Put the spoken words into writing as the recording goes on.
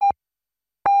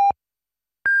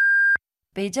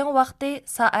Beijing vaqti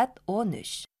saat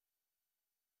 13.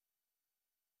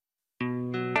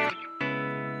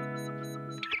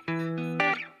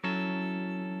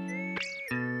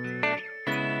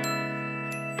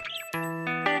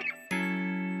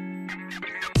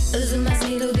 Üzülmez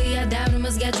melodiya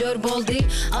davrimizga jo'r bo'ldi.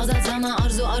 Ozod zaman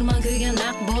arzu armon kuygan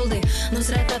naq bo'ldi.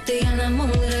 Nusrat topdi yana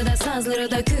munglarida,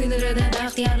 sazlarida, kuylarida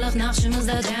baxtiyorlik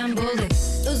naqshimizda jam bo'ldi.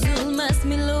 Üzülmez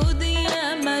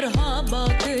melodiya marhaba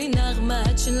kuy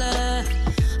nag'machilar.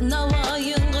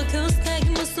 Navoiyinga ko'z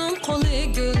tegmasin qo'li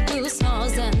gul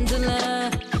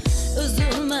sozandilar.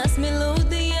 Üzülmez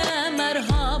melodiya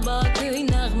marhaba kuy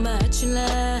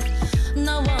nag'machilar.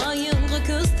 Navoiyinga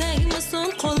ko'z tegmasin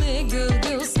qo'li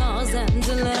gul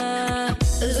sozandilar.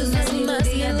 Üzülmez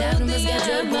melodiya davrimizga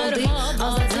jo'r bo'ldi.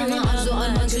 Ozod zaman arzu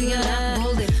armon kuygan naq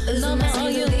bo'ldi. Üzülmez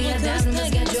melodiya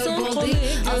davrimizga jo'r bo'ldi.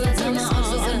 Ozod zaman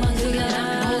arzu armon kuygan naq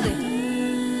bo'ldi.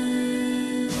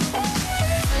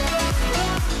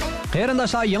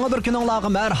 Qarindoshlar, yangi bir kuningizga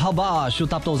marhaba. Shu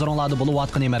tapda o'ziringizda bo'lib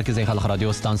atqani Markaziy xalq radio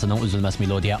stansiyasining Üzülmez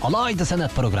melodiya alayda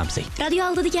san'at programmasi. Radio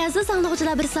oldidagi aziz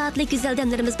anglag'uchilar, bir soatlik güzel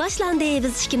demlerimiz başlandı.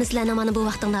 Biz ikimiz bilan mana bu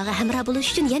vaqtingizga hamroh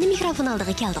bo'lish uchun yana mikrofon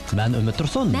oldiga keldik. Men Umid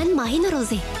Tursun. Men Mahina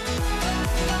Rozi.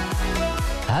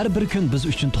 Her bir kun biz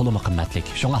uchun to'liq qimmatlik.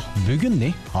 Shunga bugunni,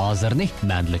 hozirni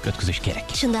ma'nilik o'tkazish kerak.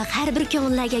 Shunday har bir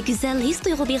ko'ngillarga go'zal his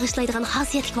tuyg'u bag'ishlaydigan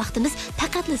xosiyatli vaqtimiz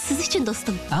faqat siz uchun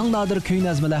do'stim. Eng nodir kuy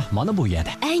nazmilar mana bu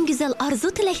yerda. Eng go'zal arzu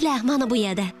tilaklar mana bu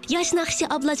yerda. Yosh naqshi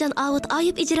Ablajon Avut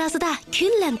Oyib ijrosida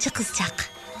Kunlamchi qizchaq.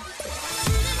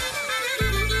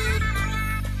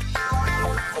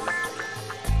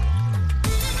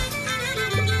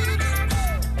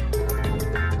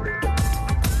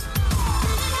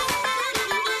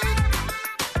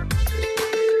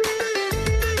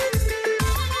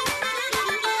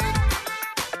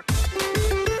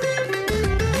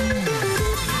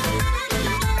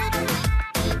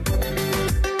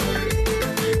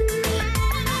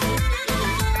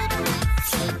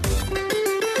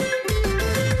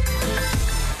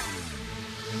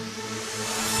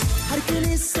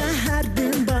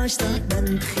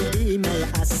 Ben xidime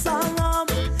assalam.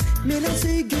 Mene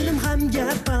sevgilim hem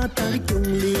gel patar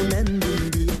gönlümen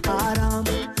bindi aram.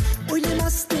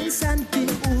 Oylamasdın sen ki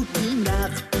o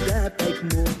günler de pek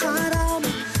mukaram.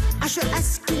 Aşu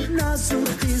eski nazur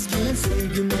kız benim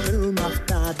sevgim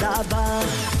kılmakta da var.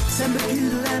 Sen bir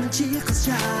gülemçi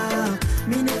kızcak,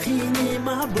 mene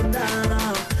xinima bunda.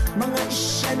 Bana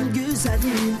işen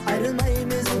güzelim,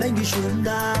 ayrılmayımız ben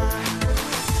güçümde.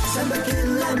 Sen bir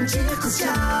küllemci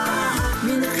kızcak,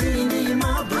 mini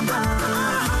xinima bunda.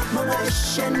 Bana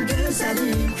işen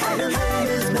güzelim,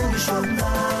 ayrılmayız ben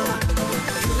şunda.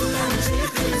 Küllemci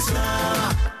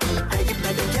kızcak, ay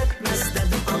gitmedi yetmez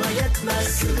dedim ama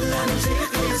yetmez. Küllemci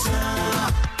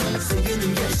kızcak,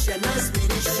 sevgilim yaşamaz, bir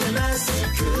işemez.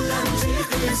 Küllemci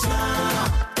kızcak,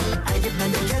 ay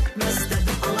gitmedi yetmez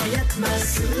dedim ama yetmez.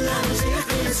 Küllemci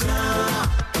kızcak,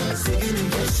 sevgilim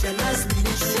yaşamaz, bir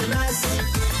işemez.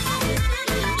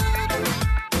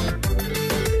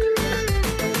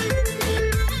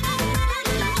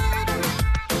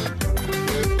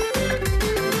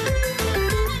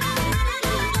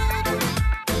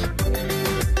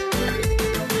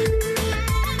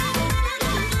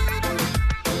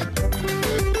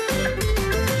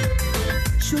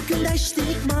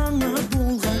 Şükürleştik bana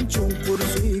bulgan çonkur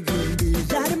süygün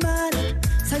bilermen.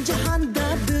 Sen cihanda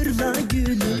birla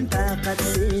gülüm fakat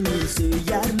seni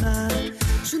söyermen.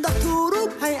 Şunda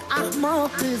durup hay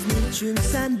ahmak kız niçin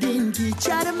sendin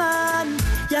geçermen.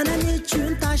 Yana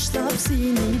niçin taşlap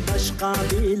seni başka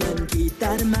bilen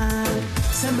gidermen.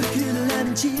 Sen bir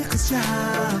küllemci kızcak,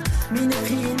 mini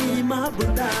xinima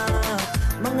bunda.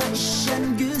 Bana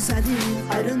işen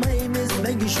güzelim, ayrılmayımız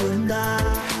ben güçünde.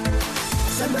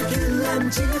 Sen bir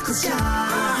küllemci kızcak,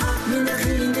 mini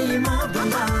xinima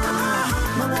bunda.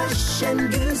 Bana işen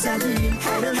güzelim,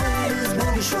 ayrılmayız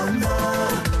ben güçünde.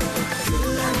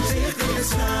 Küllemci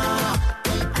kızcak,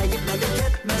 ay gitmedi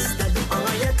yetmez dedim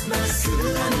ama yetmez.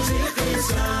 Küllemci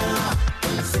kızcak,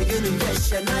 sevgilim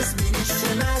yaşamaz, bir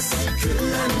işemez.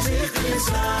 Küllemci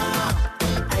kızcak,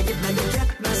 ay gitmedi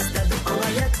yetmez dedim ama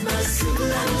yetmez.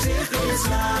 Küllemci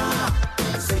kızcak,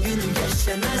 sevgilim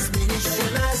yaşamaz, bir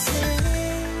işemez.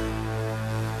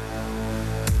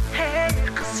 Hey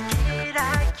kız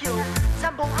gerek yok,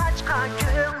 sen bu açka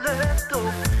gönlüm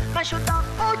tok. Ben şuradan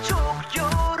o çok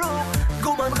yorum.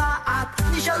 Kumanға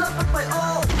at, nişanlı bakmay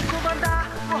o. Kumanda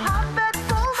muhabbet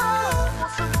dolma.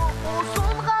 Olsun o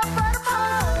solға varma.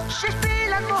 Şeş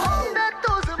bilen muhabbet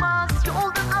tozmaz.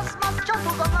 Yoldan asmaz, can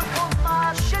dolanlar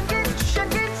olmaz. Şengin,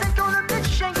 şengin, sen gönlümde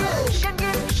şengin.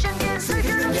 Şengin, şengin, sen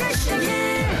gönlümde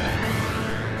şengin.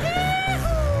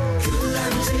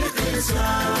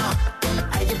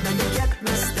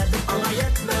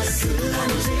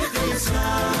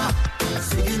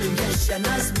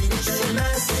 yaşamaz beni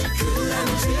düşemez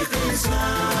Küllemci kızla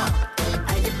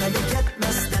Ayıp beni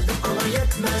yetmez dedim ama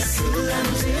yetmez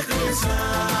Küllemci kızla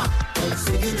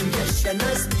Sevgilim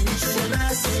yaşamaz beni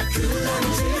düşemez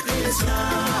Küllemci kızla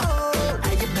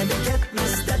Ayıp beni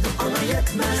yetmez dedim ama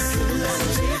yetmez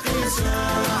Küllemci kızla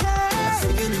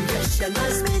Sevgilim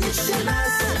yaşamaz beni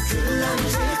düşemez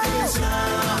Küllemci kızla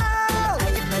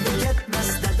Ayıp beni yetmez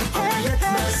dedim ama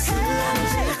yetmez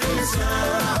Küllemci kızla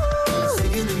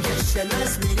Sevgilim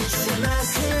yaşamaz beni düşemez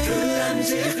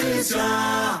Küllemci kızla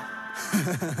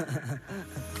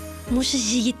Muş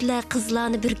yigitlar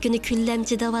qizlarni bir kuni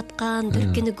kullamchi devatgan,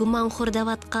 bir kuni gumonxo'r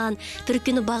devatgan, bir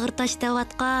kuni bag'irtosh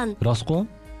devatgan. Rostqo?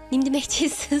 Nima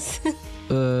demoqchisiz?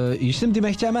 Ishim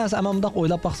demoqchi emas, ammo bundoq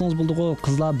o'ylab baqsangiz bo'ldi-ku,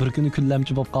 qizlar bir kuni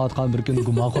kullamchi bo'lib qolayotgan, bir kuni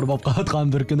gumonxo'r bo'lib qolayotgan,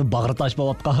 bir kuni bag'irtosh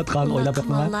bo'lib qolayotgan, o'ylab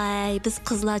baqmang. Vallahi biz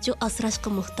qizlarchu asrashga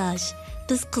muhtoj.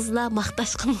 Biz qizlar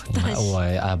maqtashga muhtoj.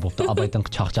 Voy, bo'pti, abaytin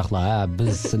chaqchaqlar,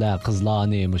 biz sizlar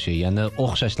qizlarni mushu, ya'ni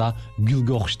o'xshashlar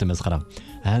gulga o'xshatimiz qaram.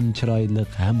 Ham chiroyli,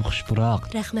 ham xushpuroq.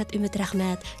 Rahmat, Umid,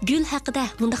 rahmat. Gul haqida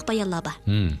mundaq bayonlar bor.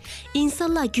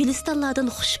 İnsanlar gülistonlardan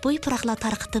xushbo'y puroqlar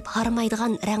tarqitib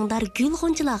harmaydigan rangdor gul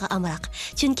g'unchilarga amroq.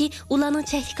 Chunki ularning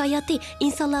cheklik hayoti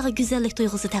insonlarga go'zallik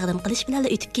tuyg'usi taqdim qilish bilan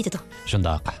o'tib ketadi.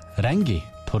 Shundoq, rangi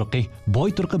turqi,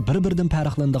 boy turqi bir-biridan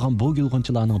farqlanadigan bu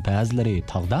gulg'unchilarning ba'zilari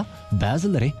tog'da,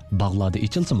 ba'zilari bog'larda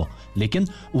ichilsimi, lekin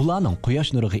ularning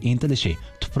quyosh nuriga intilishi,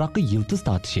 tuproqqa yiltiz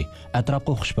tortishi,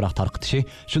 atrofga xushpuroq tarqitishi,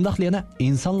 shundoqla yana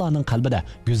insonlarning qalbida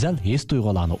go'zal his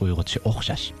tuyg'ularni uyg'otishi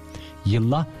o'xshash.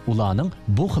 Yillar ularning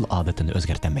bu xil odatini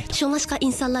o'zgartirmaydi. Shunlashqa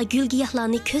insonlar gul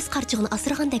giyohlarni ko'z qarchig'ini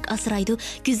asragandek asraydi.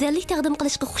 Go'zallik taqdim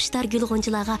qilishga xushtar gul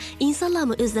g'unchilarga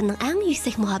insonlarmi o'zlarining eng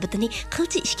yuksak muhabbatini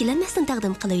qilchi ishkilanmasdan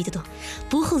taqdim qilaydi.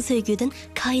 Bu xil sevgidan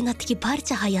koinotdagi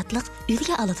barcha hayotliq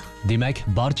ulga oladi. Demak,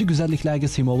 barcha go'zalliklarga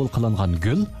simoval qilingan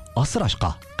gul asrashqa,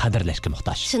 qadrlashga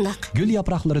muhtoj. Shundoq. Gul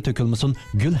yaproqlari to'kilmasin,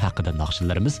 gul haqida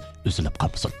naqshlarimiz uzilib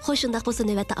qolmasin. Xo'sh, shundoq bo'lsa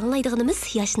navbatda anglaydiganimiz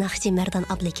yosh naqshchi Mardan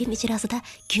Ablekim ijrosida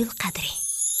Gul qadri.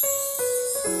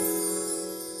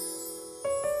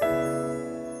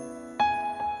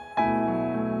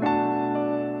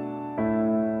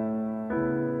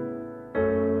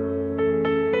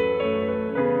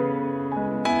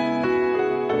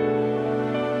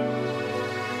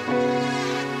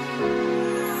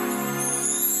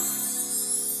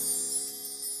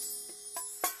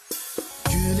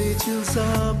 Açılsa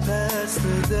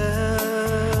pəslədə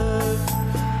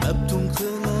Əbdun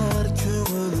qılar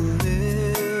kömülni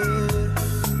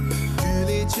Gül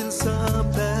içilsa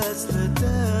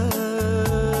pəslədə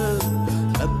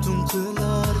Əbdun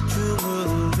qılar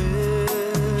kömülni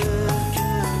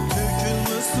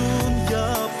Tökülmüsün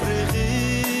yaprağı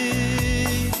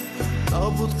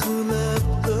Tabut qılıb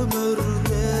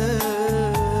ömürne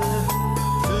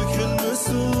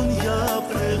Tökülmüsün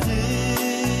yaprağı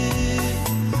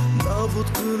Tabut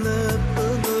qılıb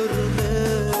ömürne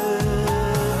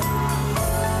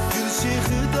Gül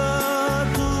şehida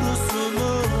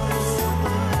durusunu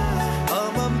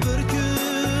Aman bir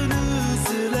gün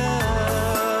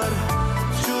üzülər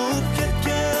Şup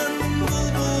ketken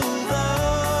bulbulda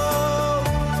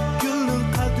Gülün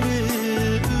qadri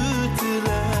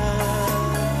ötülər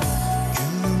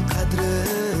Gülün qadri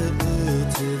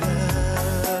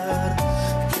ötülər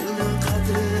Gülün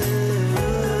qadri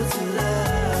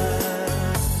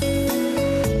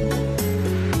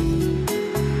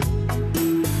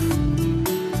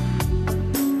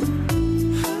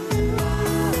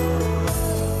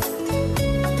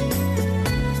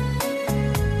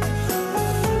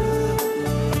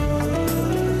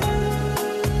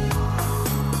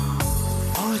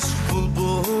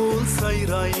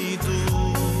sayraydı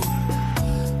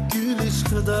Gül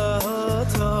aşkıda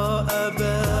ta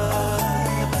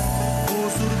ebed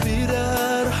Huzur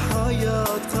birer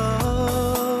hayata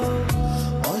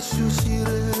Aşu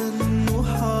şirin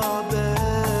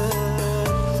muhabbet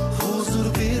Huzur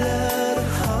birer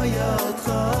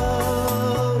hayata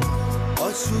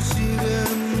Aşu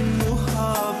şirin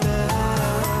muhabbet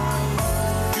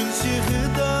Gül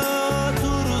şehida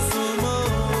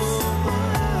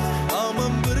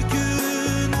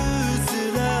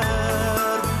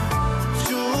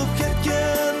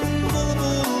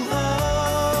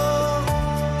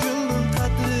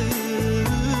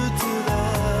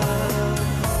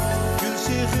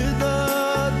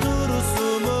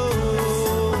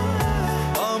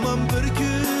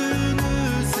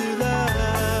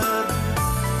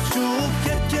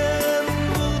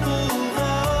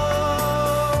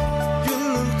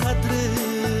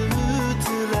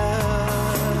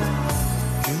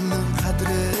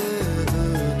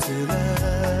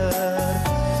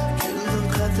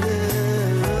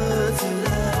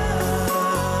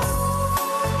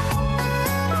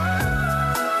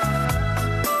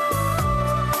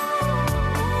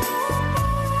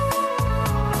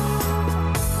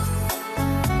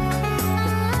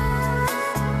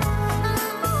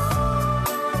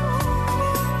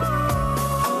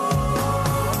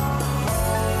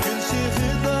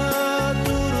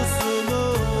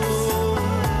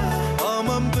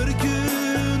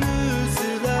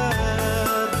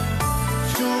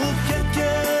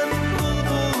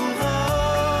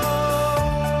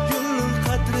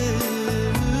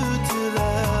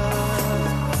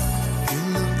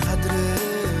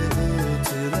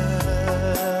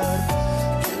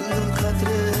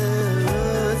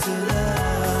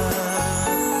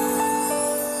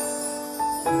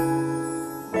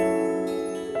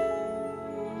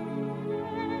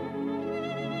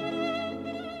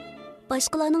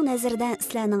Boshqalarning nazarida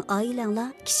sizlarning oilanglar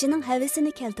kishining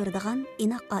havasini keltiradigan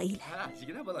inoq oila.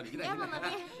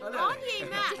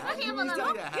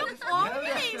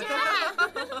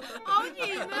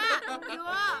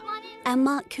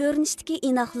 Ammo ko'rinishdagi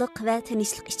inoqlik va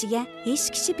tinchlik ichiga hech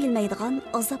kishi bilmaydigan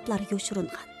azoblar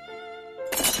yoshiringan.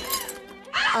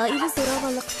 Oila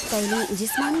zo'ravonligi tufayli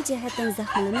jismoniy jihatdan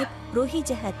zaxmlanib, ruhiy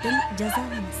jihatdan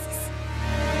jazolanasiz.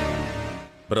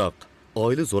 Biroq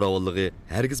oila zo'ravonligi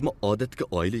hargizmi odatga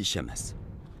oila ish emas.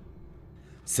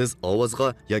 Siz ovozga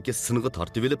yoki sinig'i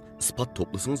tortib olib, isbot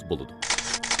to'plasangiz bo'ladi.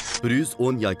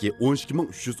 110 yoki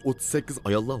 12338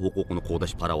 ayollar huquqini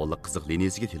qo'g'dash paravonlik qiziq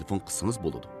liniyasiga telefon qilsangiz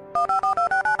bo'ladi.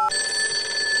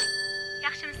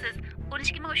 Yaxshimisiz?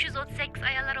 12338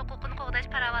 ayollar huquqini qo'g'dash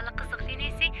paravonlik qiziq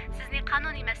liniyasi sizni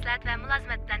qonuniy maslahat va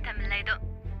mulozimat bilan ta'minlaydi.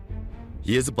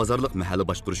 Yezi bozorliq mahalla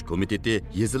boshqarish komiteti,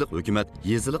 yezilik hukumat,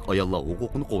 yezilik ayollar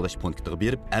huquqini qo'g'dash punktiga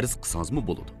berib arz qilsangizmi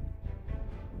bo'ladi.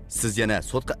 Siz yana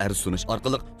sotqa arz sunish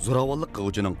orqali zo'ravonlik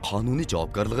qiluvchining qonuniy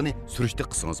javobgarligini surishti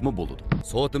qilsangizmi bo'ladi.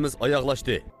 Soatimiz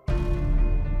oyoqlashdi.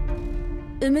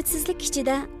 Ümidsizlik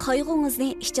ichida qayg'ungizni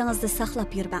ichingizda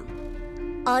saqlab yurmang.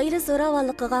 Oila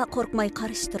zo'ravonligiga qo'rqmay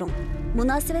qarshi turing.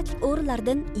 Munosabatli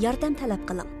o'rinlardan yordam talab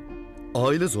qiling.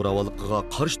 Oila zo'ravonligiga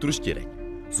qarshi turish kerak.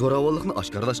 Zo'ravonlikni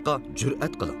oshkorlashga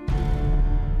jur'at qiling.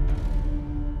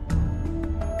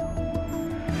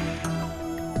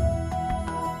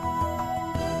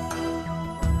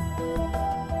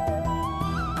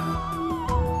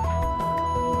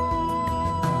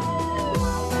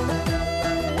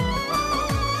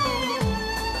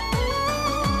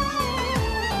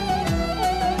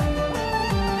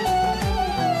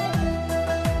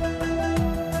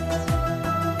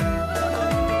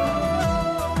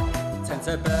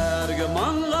 Seferge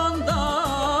manlanda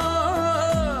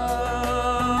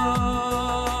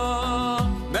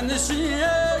ben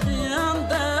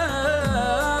şiyegiyemde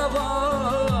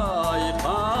vay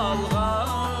kalgan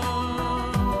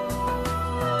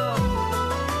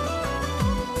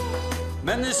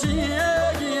ben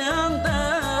şiyegiyemde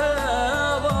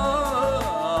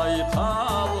vay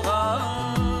kalgan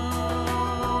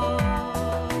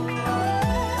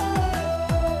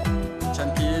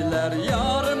çentiler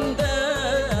yarımda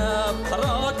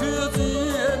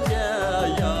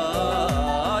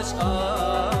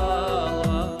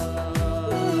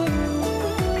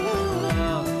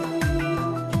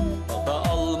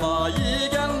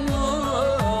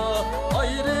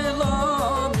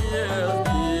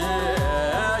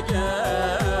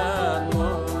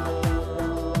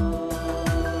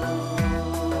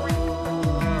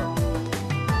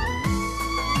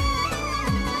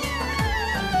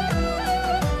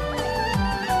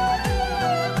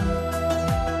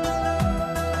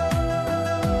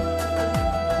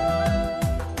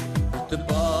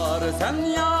sen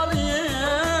yarim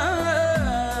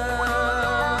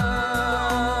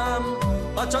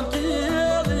açan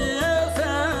gelirsen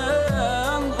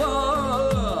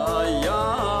vay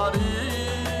yarim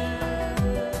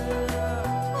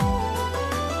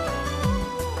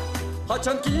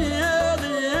açan gelirsen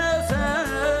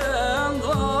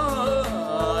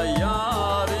vay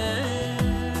yarim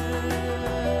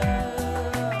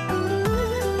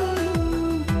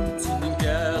senin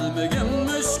gelmegin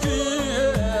müşkül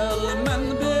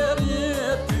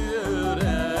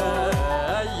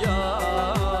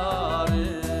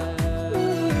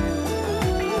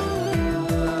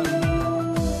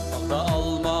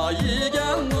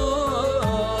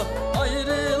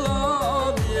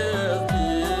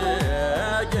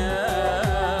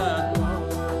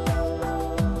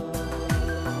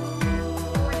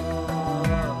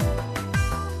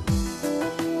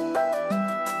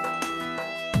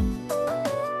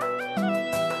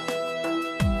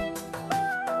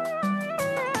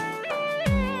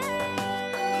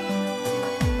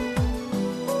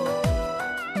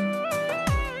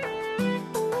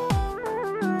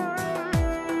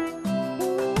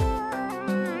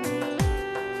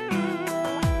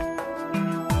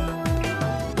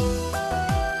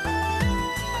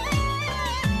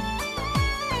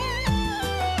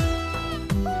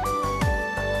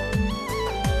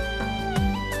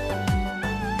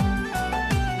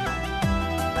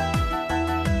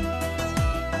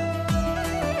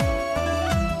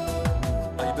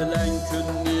bilen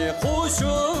künni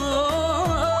kuşup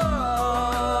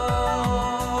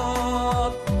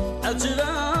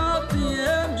ecrat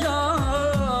diyem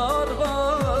yar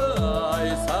vay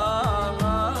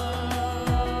sana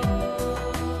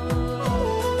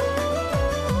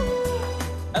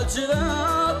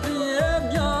ecrat diyem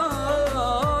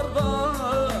yar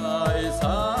vay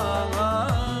sana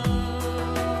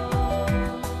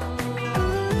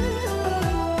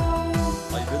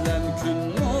ay bilen künni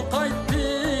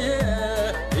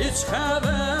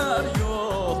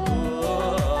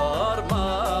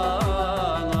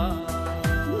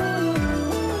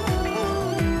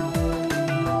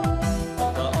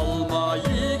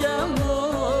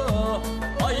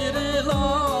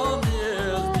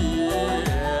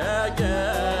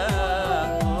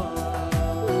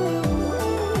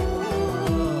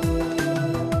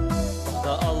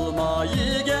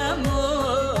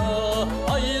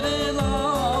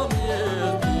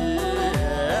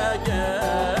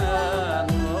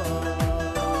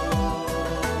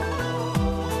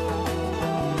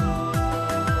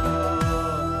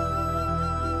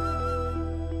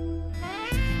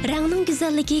Rangning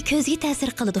go'zalligi ko'zga ta'sir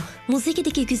qiladi.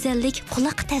 Muzikadagi go'zallik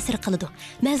quloqqa ta'sir qiladi.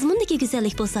 Mazmundagi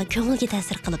go'zallik bo'lsa ko'ngilga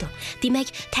ta'sir qiladi.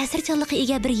 Demak, ta'sirchanlikka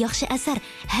ega bir yaxshi asar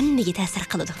hammaga ta'sir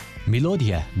qiladi.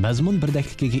 Melodiya mazmun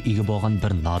birdakligiga ega bo'lgan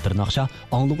bir nodir naqsha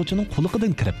anglag'uchining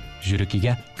quloqidan kirib,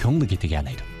 yuragiga, ko'ngliga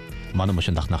tegalaydi. Mana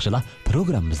shundaq naqshalar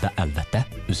programmamizda albatta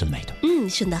uzilmaydi.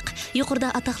 Shundaq. Yuqorida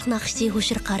atoqli naqshchi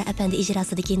Xushur Qari apandi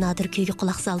ijrosidagi nodir kuyga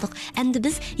quloq soldik. Endi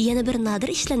biz yana bir nodir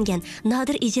ishlangan,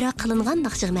 nodir ijro qilingan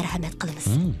naqshiga marhamat qilamiz.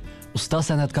 Ustoz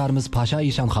san'atkorimiz Pasha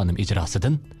Ishon xonim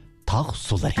ijrosidan Tog'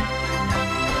 suvlari.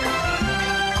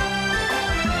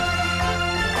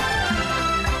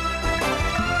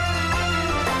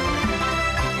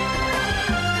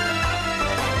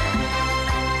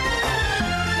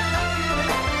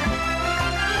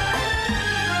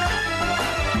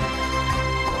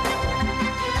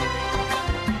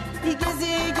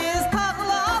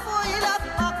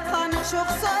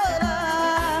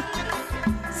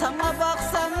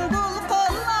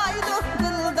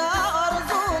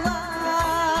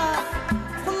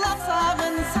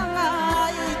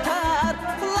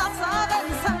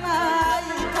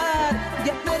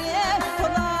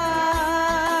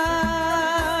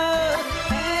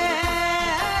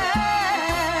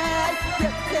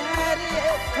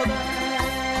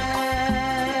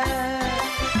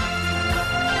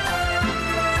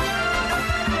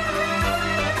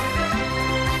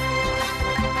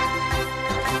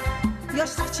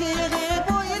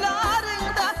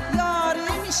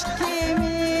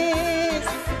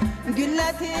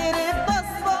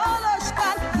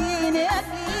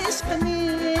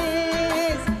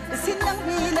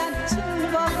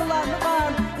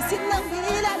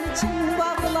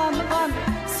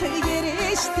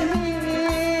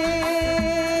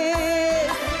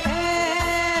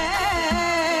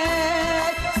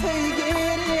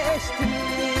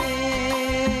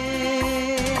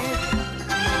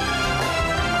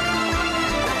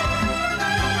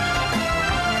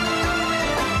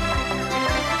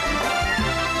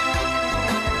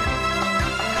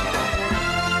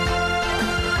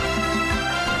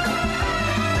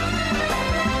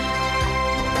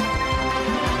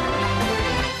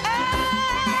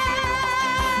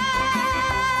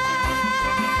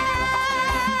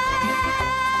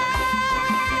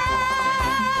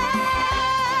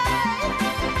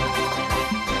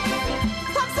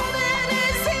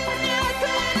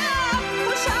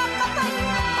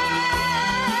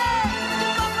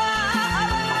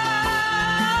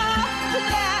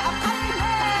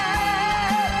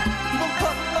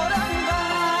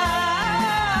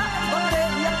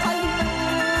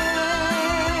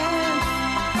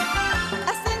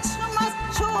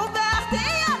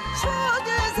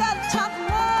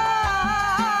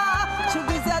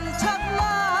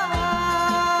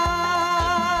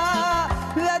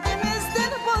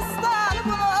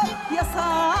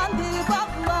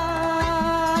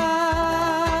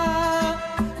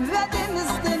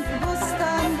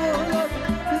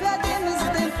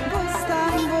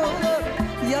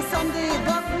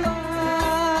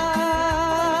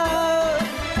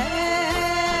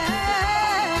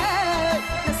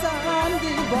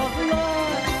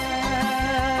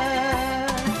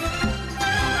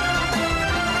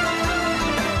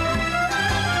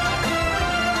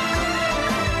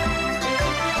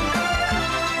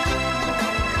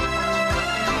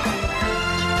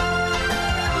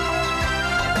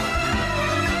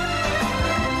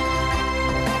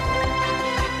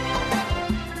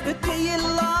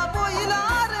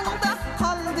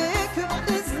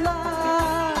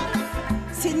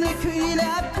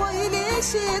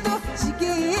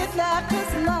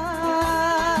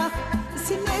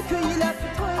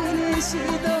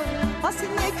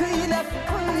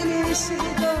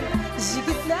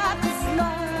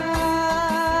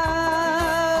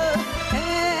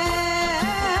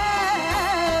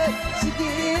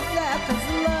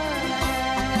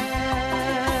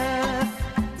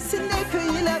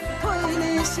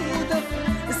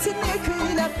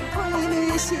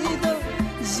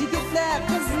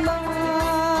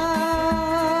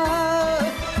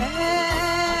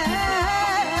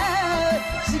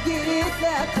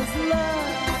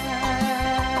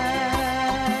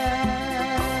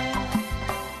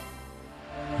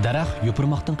 Daraxt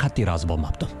yupurmoqdan qat'iy rozi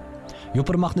bo'lmabdi.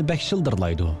 Yupurmoqni bak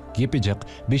shildirlaydi, gepi jiq,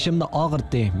 beshimni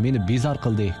og'irtdi, meni bezor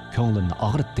qildi, ko'nglimni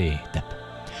og'ritdi deb.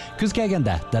 Kuz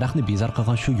kelganda daraxtni bezor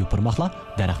qilgan shu yupurmoqlar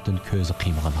daraxtdan ko'zi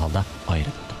qiymagan holda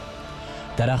ayrildi.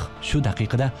 Daraxt shu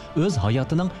daqiqada o'z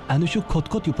hayotining ana shu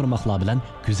kot-kot yupurmoqlar bilan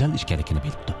go'zal ishkanligini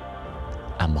bilibdi.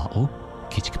 Ammo u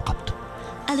kechikib qoldi.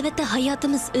 Albatta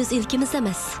hayotimiz o'z ilkimiz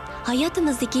emas.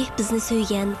 Hayotimizdagi bizni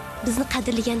söygan, bizni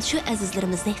qadrlagan shu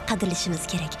azizlarimizni qadrlashimiz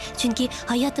kerak. Chunki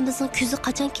hayotimizning kuzi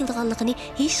qachon kelganligini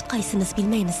hech qaysimiz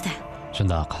bilmaymiz-da.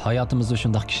 Shundoq, hayotimizda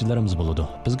shundoq kishilarimiz bo'ladi.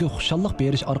 Bizga xushallik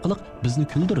berish orqali bizni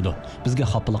kuldiradi. Bizga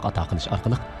xafalık ato qilish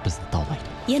orqali bizni tavlaydi.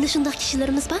 Yana shundoq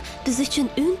kishilarimiz bor, biz uchun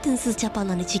un-tinsiz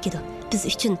jafolarni chekidi. Biz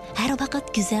uchun har vaqt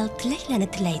go'zal tilaklarni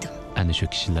tilaydi. Ana shu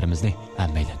kishilarimizni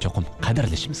hammaylar cho'qim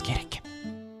qadrlashimiz kerak.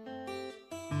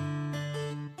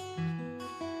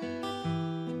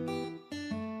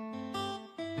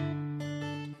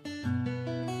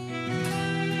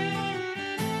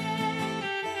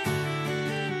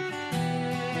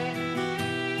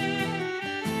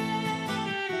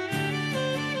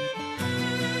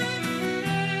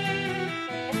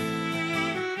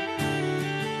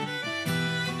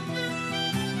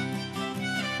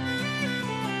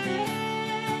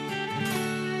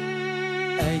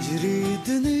 Ecri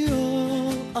dünya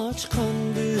açkan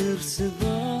birsi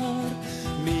var,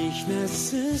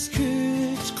 mihnetsiz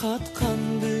güç katkan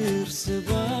birsi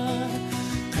var.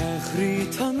 Kahri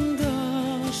tanda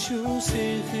şu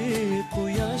sevgi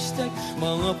quyoşdek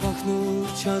bana pak nur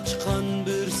çaçkan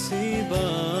birsi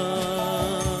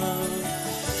var.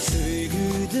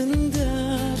 Söygüdün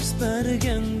ders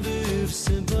bergen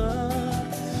birsi var,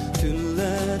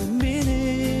 tünler meni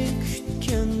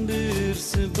kütken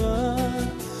birsi var.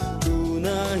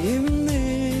 Günahimni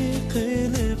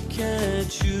qilib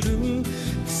kechirim,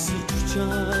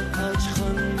 kuchak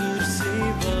ochgan birsi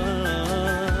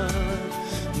bor.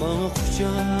 Manga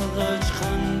kuchak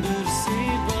ochgan birsi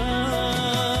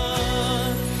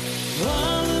bor.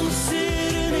 Valim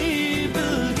sirini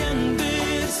bilgan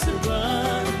birsi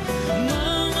bor.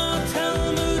 Manga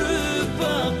telmurib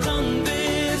baqqan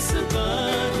birsi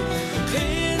bor.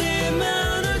 Qiyni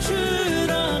men uchun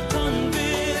oqqan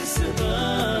birsi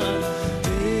bor.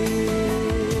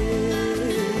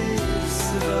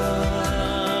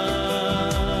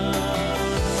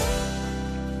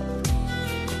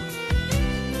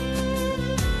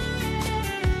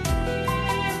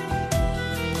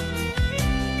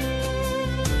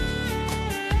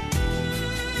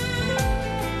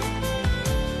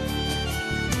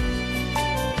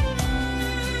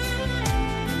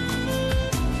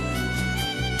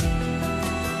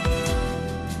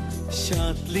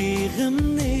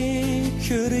 Şadlığımni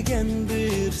ko'rgan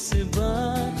birsi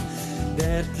bor,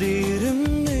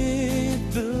 dardlarimni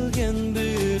bilgan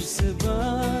birsi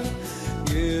bor.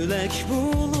 Yo'lak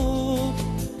bo'lib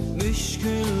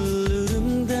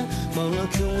mushkullarimda manga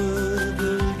ko'ngil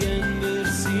bilgan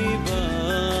birsi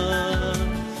bor.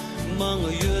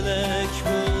 Manga yo'lak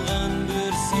bo'lgan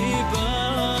birsi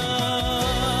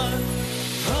bor.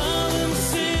 Halim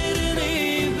sirini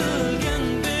bilgan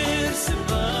birsi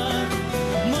bor.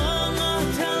 Manga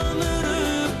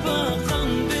telmurib baqqan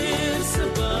birsi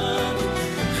bor.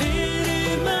 Xeyri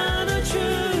men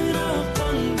uchun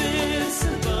oqqan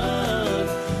birsi bor.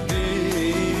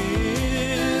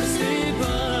 Birsi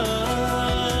bor.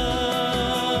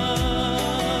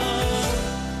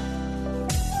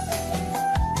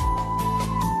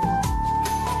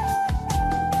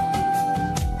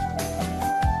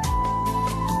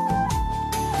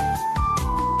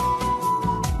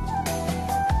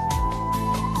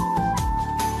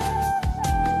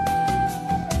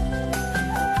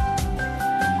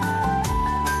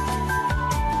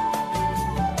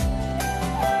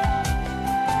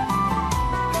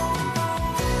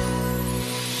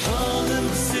 Halim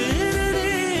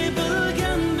sirini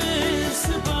bilgan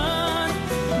birsi bor.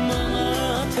 Manga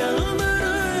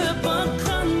telmurib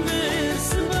baqqan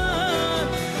birsi bor.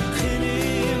 Qiyni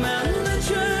men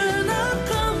uchun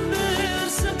oqqan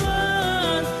birsi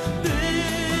bor.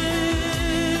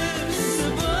 Birsi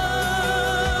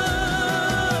bor.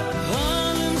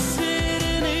 Halim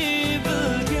sirini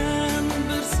bilgan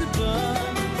birsi bor.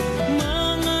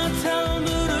 Manga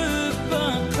telmurib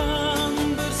baqqan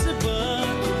birsi bor.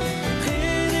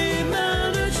 Qiyni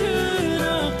men uchun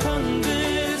oqqan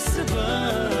birsi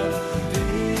bor.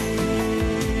 Birsi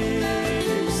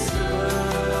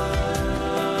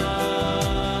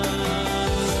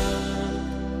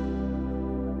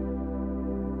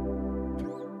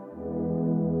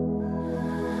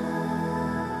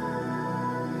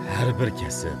Her bir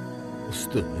kasb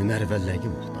usti hunarvallarga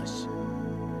muhtoj.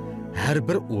 Her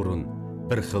bir o'rin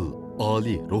bir xil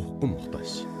oliy ruhga muhtoj.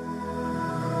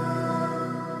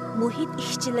 Muhit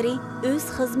ishchilari o'z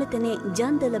xizmatini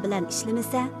jon dili bilan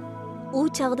ishlamasa, u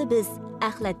chog'da biz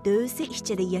axlat dövsi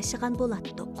ichida yashagan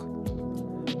bo'lardik.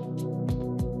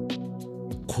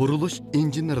 Qurilish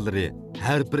injenerlari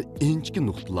har bir inchki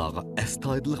nuqtalarga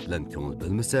astoydillik bilan ko'ngil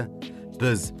bilmasa,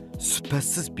 biz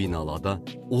süpetsiz binalarda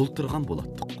o'ltirgan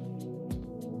bo'lardik.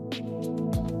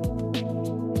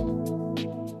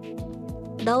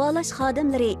 Davolash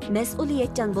xodimlari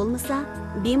mas'uliyatchan bo'lmasa,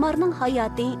 bemorning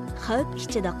hayoti xavf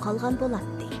ichida qolgan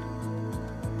bo'ladi.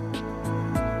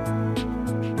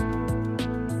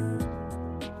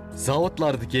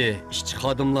 Zavodlardagi ishchi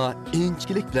xodimlar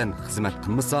inchkilik bilan xizmat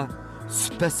qilmasa,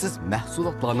 süpetsiz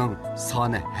mahsulotlarning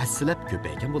soni hassilab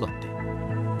ko'paygan bo'ladi.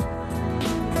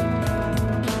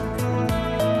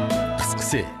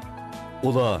 Qisqasi,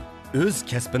 ular o'z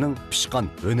kasbining pishqan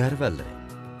hunarvallari.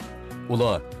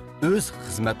 Ular o'z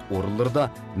xizmat o'rinlarida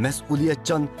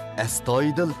mas'uliyatchan,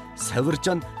 astoydil,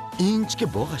 savrchan, inchki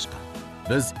bo'lg'ashqa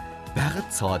biz baxt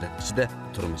saodat ichida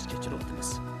turmush kechiramiz.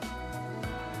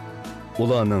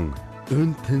 Ularning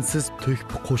ön-tinsiz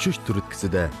to'kpi qo'shish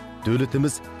turtkisida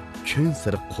davlatimiz kun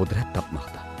sari qudrat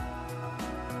topmoqda.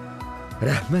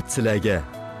 Rahmat sizlarga,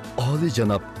 oliy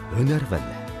janob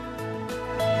hunarvandlar.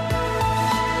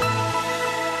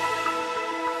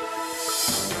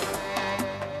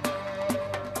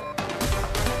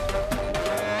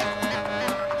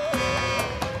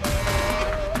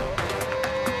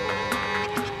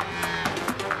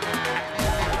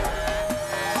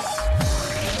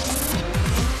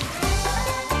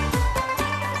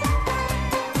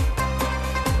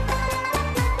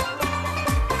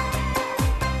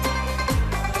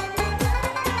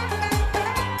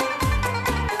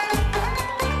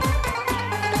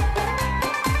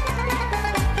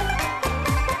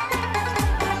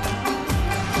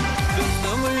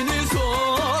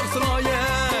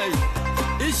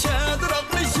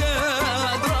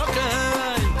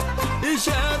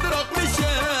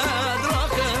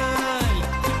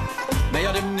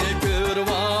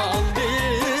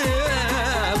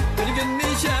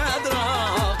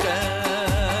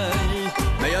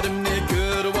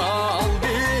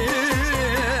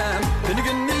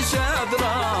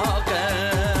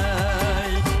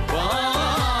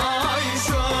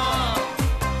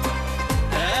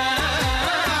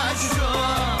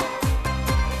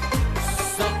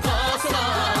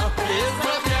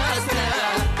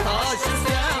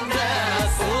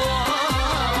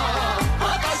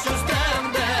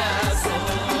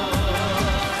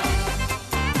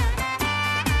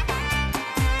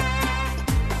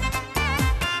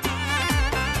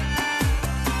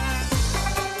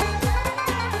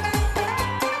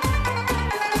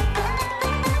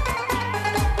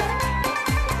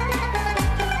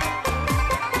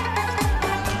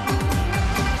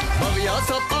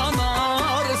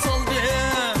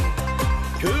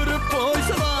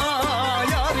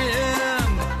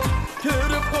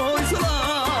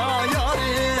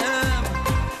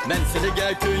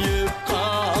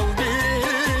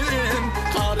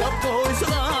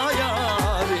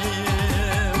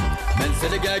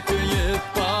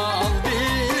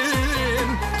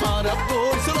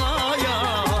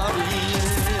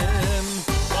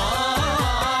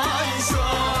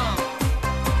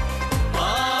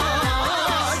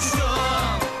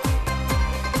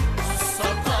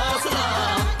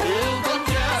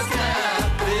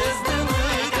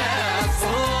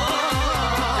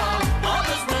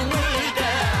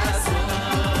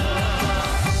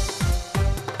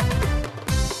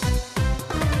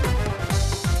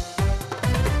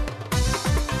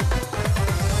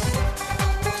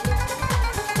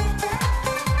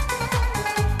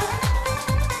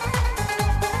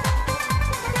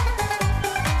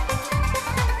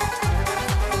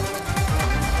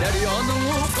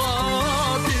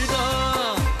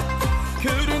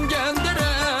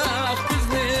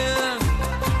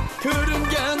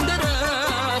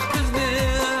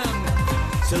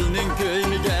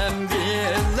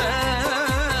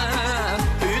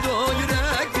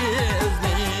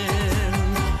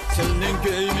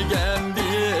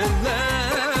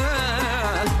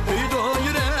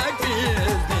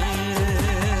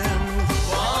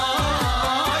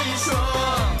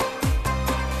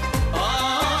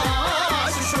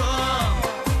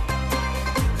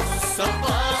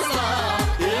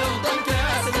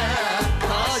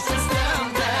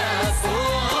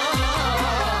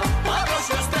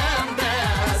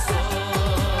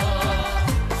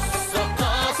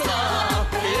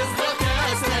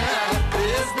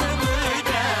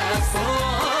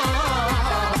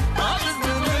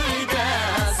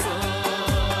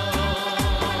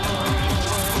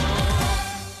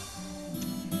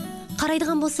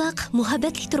 uzoq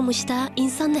muhabbatli turmushda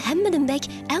insonni hammadan bak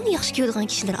eng yaxshi ko'rgan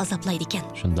kishilar azoblaydi ekan.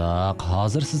 Shundaq,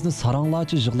 hozir sizni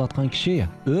saranglarcha yig'latgan kishi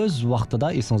o'z vaqtida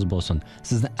esingiz bo'lsin.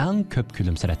 Sizni eng ko'p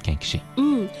kulimsiratgan kishi.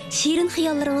 Shirin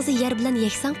xiyollaringizni yer bilan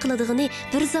yakson qiladigini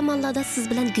bir zamonlarda siz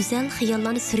bilan go'zal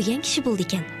xiyollarni surgan kishi bo'ldi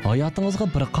ekan. Hayotingizga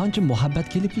bir qancha muhabbat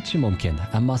kelib ketishi mumkin,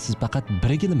 ammo siz faqat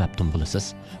biriga mabtun bo'lasiz.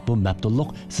 Bu mabtunlik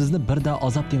sizni birda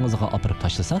azob dengizga olib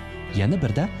tashlasa, yana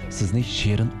birda sizni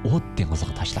shirin o't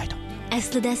dengiziga tashlaydi.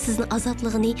 Aslida sizni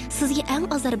azobligini, sizga eng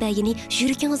azor bergini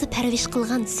yuragingizni parvish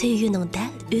qilgan sevgining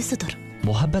dal o'zidir.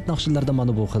 Muhabbat naqshlarida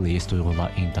mana bu xil his tuyg'ular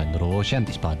intan ro'shan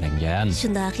ifodalangan.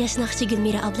 Shundaq, yosh naqshchi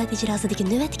Gulmira Ablat ijrosidagi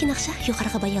navbatdagi naqsha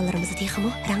yuqorgi bayonlarimizni texmo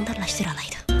rangdorlashtira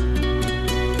oladi.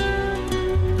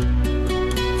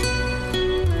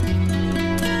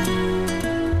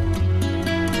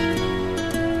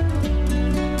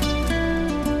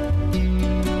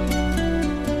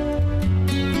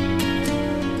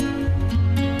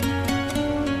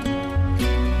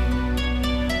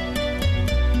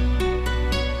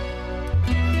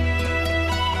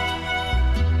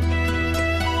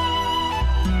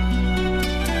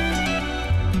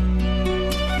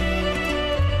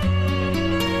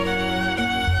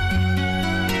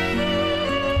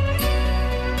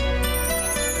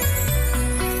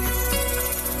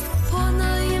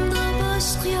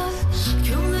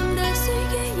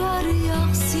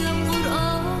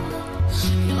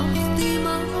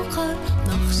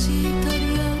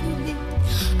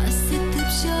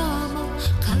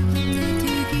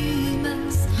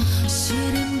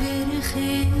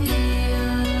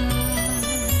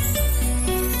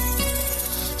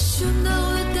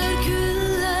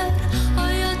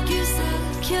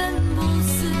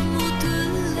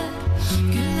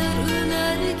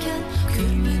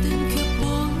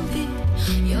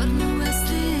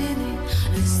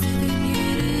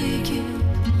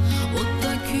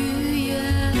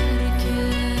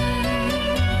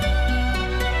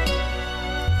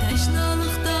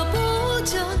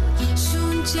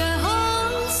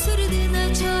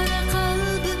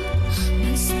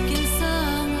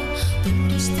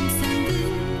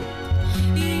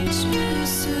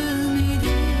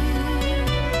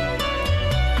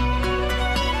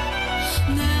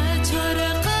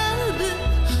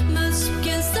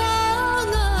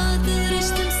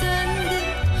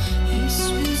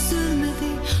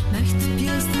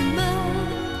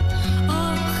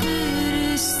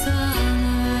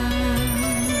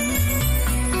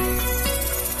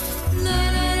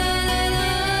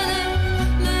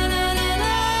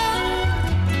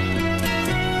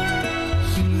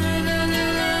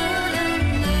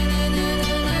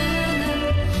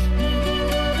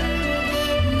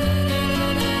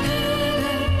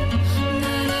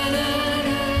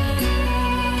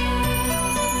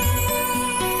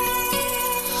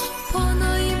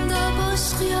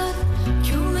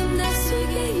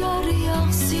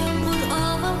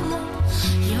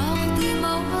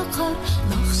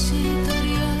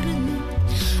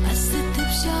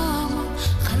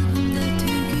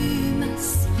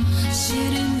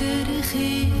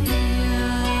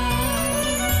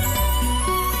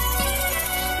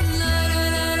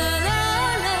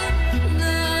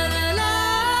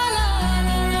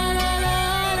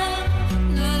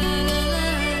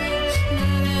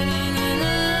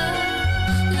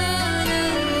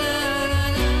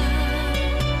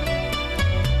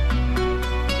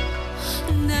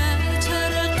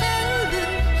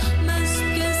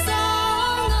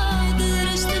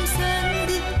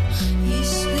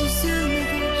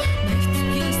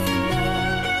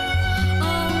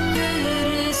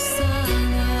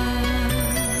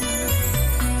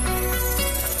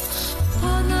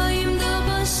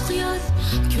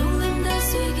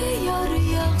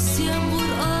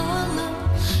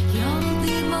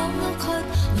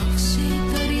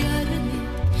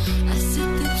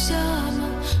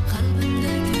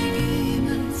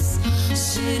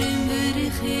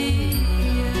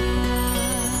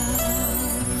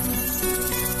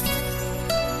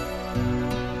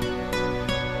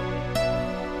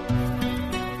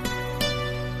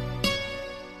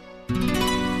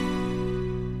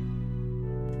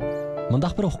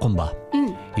 Mundaq bir hukm bor.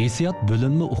 Hissiyot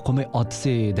bo'linma hukmi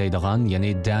otisi deydigan,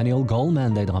 ya'ni Daniel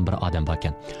Goleman deydigan bir odam bor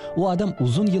ekan. U odam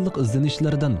uzun yillik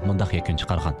izlanishlardan mundaq yakun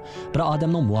chiqargan. Bir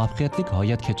odamning muvaffaqiyatli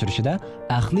hayot kechirishida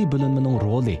aqliy bo'linmaning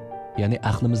roli, ya'ni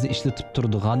aqlimizni ishlatib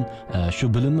turadigan shu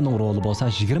bo'linmaning roli bo'lsa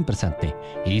 20%,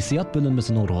 hissiyot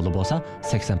bo'linmasining roli bo'lsa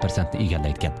 80%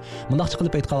 egallaydi ekan. Mundaq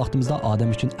qilib aytgan vaqtimizda odam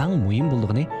uchun eng muhim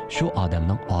bo'ldigini shu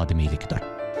odamning odamiyligidir.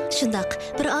 Shundaq,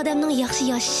 bir odamning yaxshi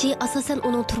yashashi asosan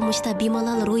uning turmushda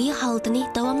bemalol ruhiy holatini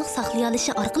davomli saqlay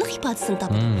olishi orqali ifodasini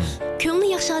topadi. Ko'ngli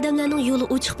yaxshi odamlarning yo'li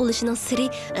ochiq bo'lishining siri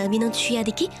mening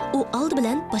tushuyadiki, u oldi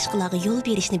bilan boshqalarga yo'l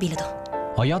berishni biladi.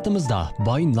 Hayotimizda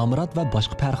boy namrat va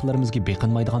boshqa farqlarimizga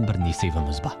beqinmaydigan bir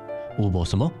nisivimiz bor. U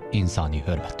bo'lsa-mu insoniy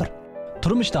hurmatdir.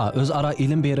 Turmuşda o'zaro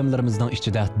ilm berimlarimizning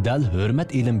ichida dal hurmat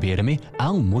ilm berimi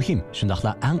eng muhim,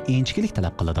 shundaqla eng inchkilik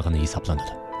talab qiladigan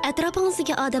hisoblanadi.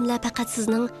 Atrofingizga odamlar faqat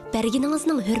sizning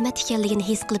berginingizning hurmat ekanligini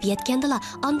his qilib yetgandala,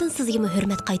 ondan sizga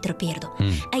hurmat qaytarib berdi.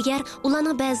 Agar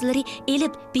ularning ba'zilari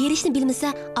elib berishni bilmasa,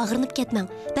 og'rinib ketmang.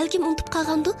 Balki unutib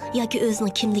qolgandi yoki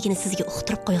o'zining kimligini sizga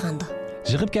uqtirib qo'ygandi.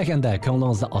 Yig'ib kelganda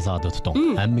ko'nglingizni ozoda tuting,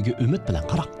 hammaga umid bilan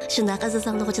qarang. Shundaq aziz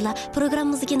anglovchilar,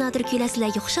 programmamizga nadir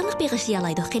kuylasizlarga xushalik beg'ishlay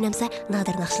oladi. Qanamsa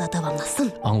nadir naqshlar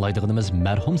davomlasin. Anglaydiganimiz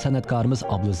marhum san'atkorimiz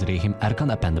Abdulaziz Rehim Erkan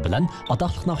apandi bilan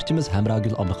atoqli naqshchimiz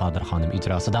Hamragul Abduqodir xonim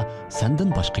ijrosida Sendan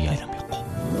boshqa yarim yo'q.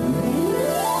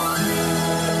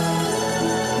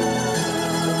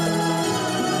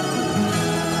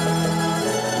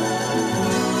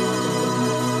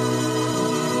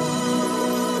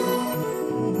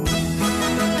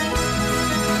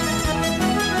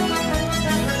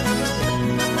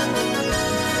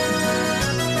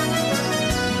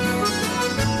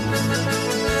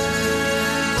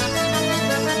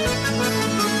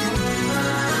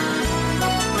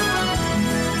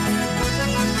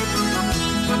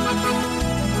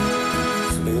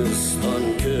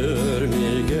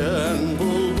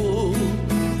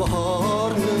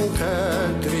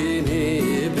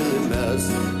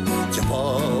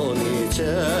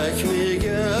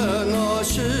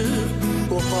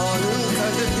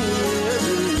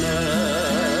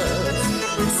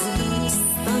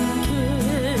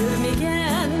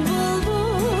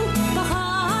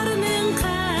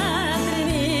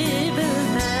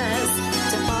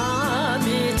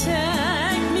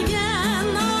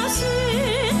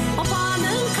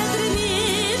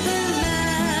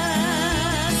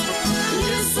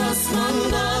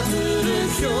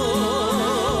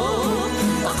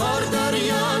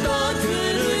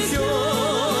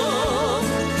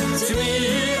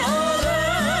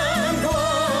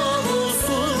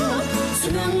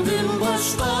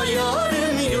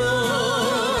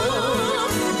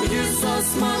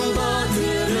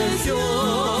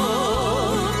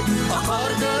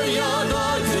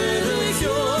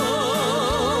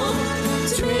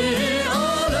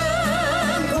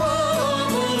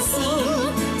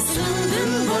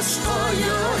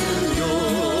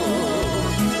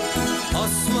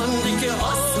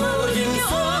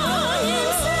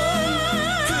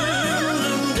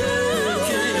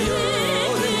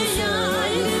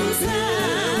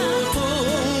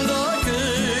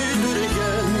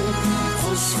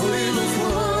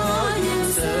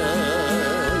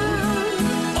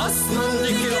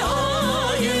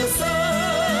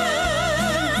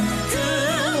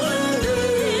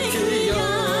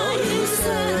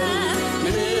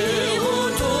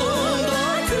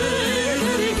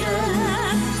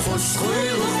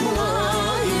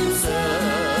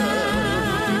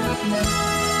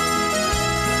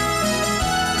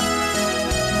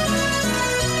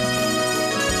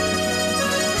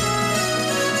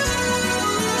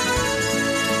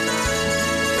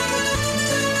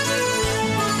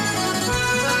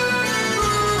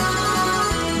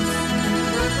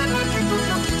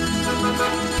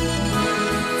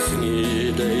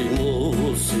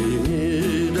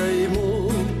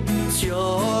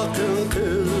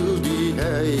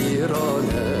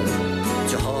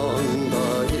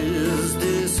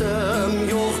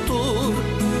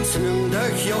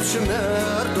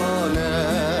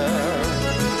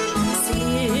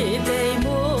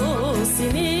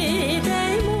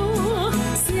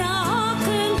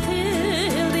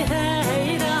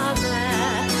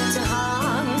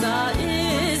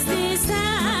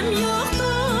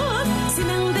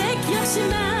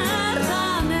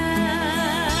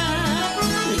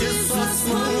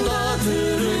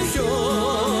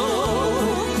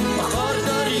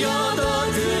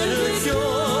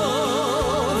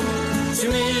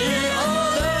 Me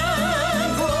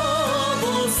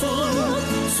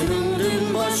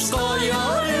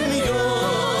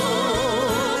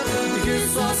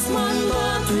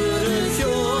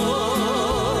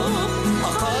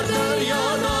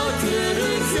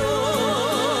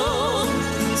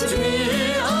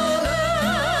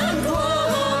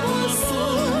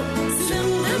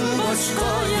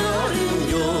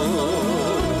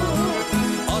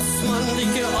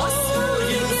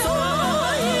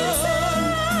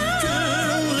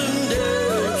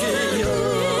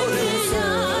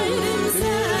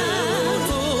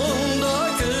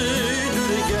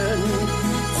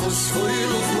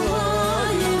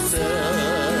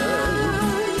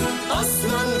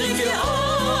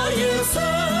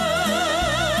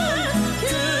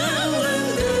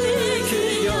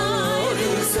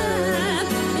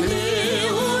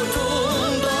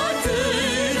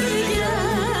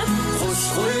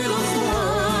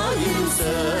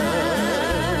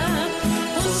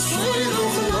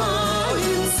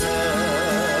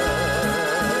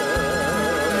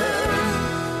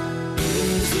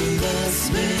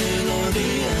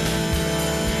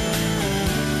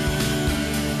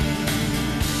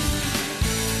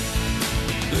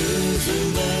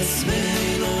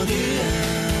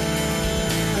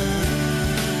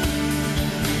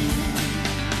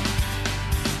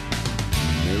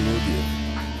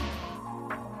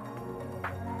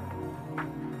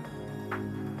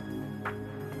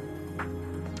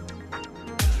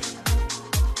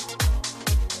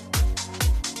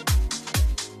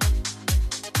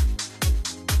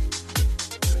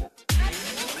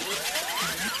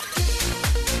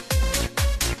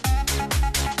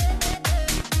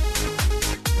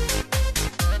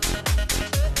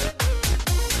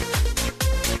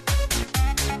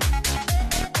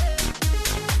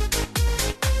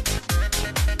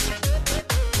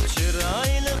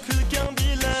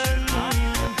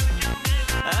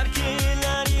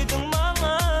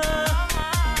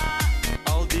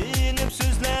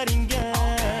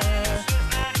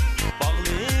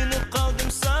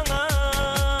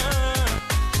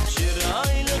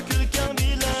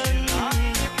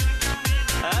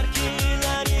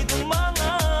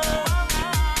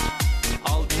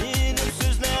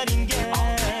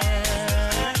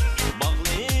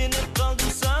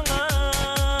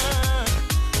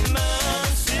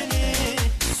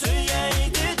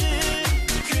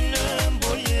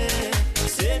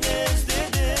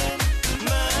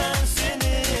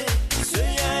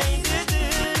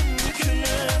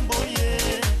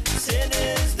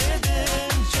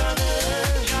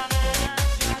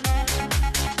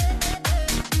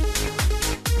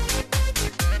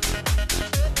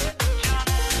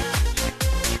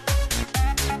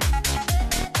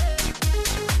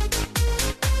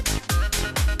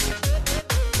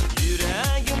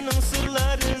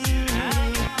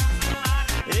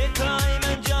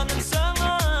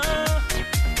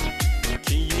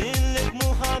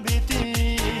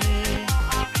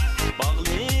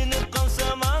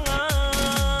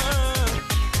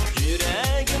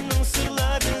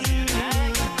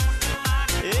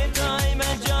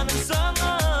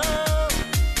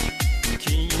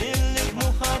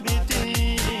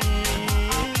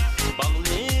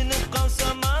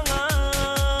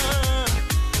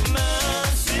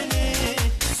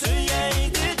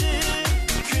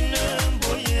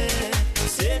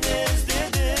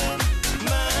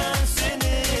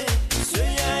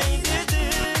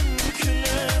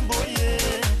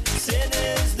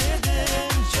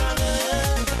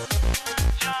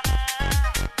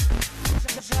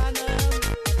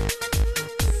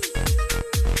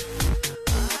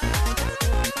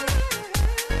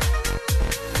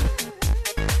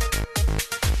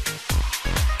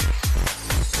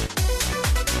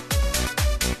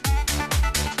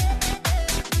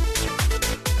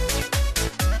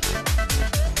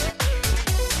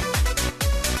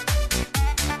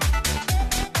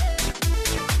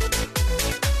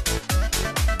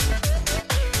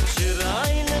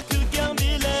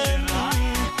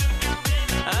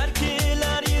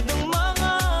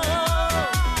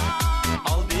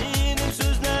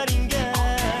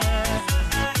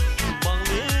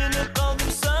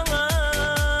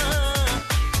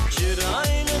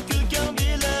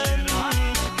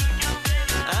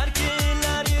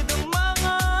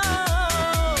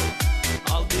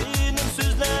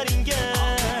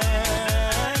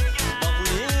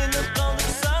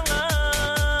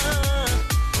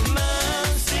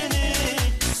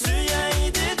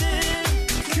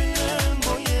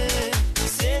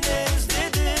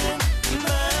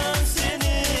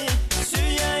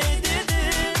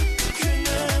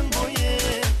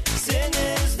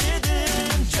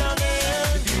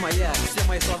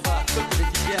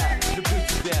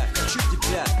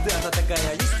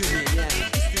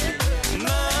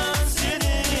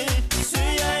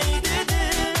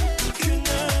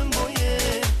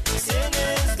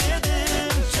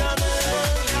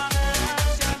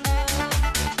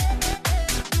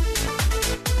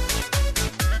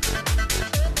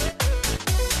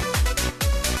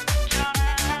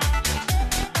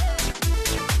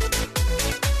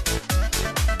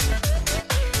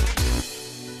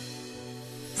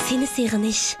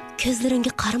seg'inish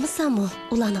ko'zlaringga qaramasanmi,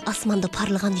 ularni osmonda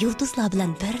parlagan yulduzlar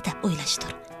bilan bir deb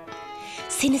o'ylashdir.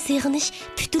 Seni seg'inish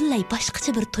butunlay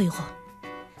boshqacha bir tuyg'u.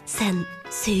 Sen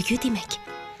sevgi demak,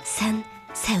 sen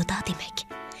savdo demak,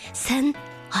 sen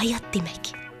hayot demak.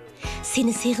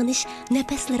 Seni seg'inish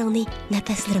nafaslaringni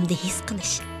nafaslarimda his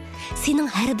qilish. Sening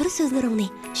har bir so'zlaringni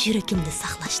yuragimda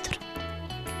saqlashdir.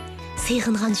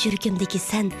 Seg'ingan yuragimdagi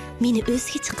sen meni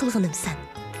o'zgacha qilganimsan.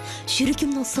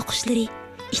 Yuragimning so'qishlari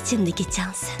ichimdagi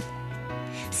jonsan.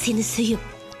 Seni suyib,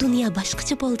 dunyo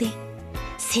boshqacha bo'ldi.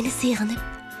 Seni seg'inib,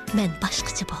 men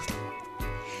boshqacha bo'ldim.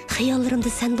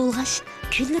 Xayollarimda sen bo'lg'ash,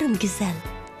 kunlarim go'zal,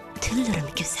 tunlarim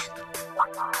go'zal.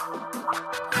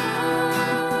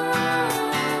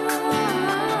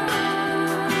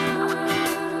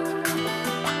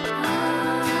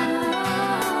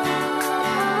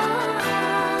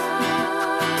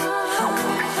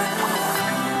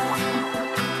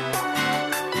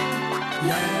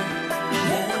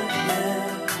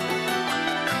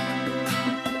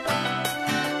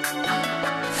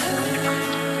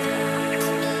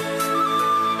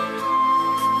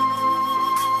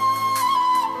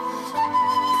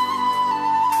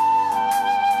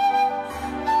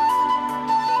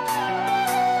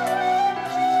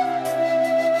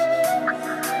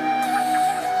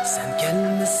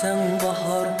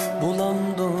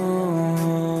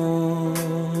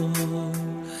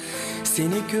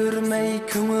 Seni görmey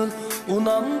köngül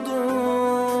unandı.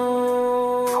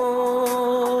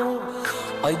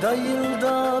 Ayda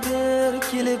yılda bir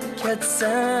gelip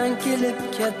ketsen,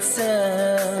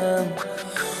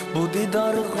 bu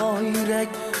didarga yürek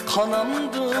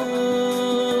kanamdı.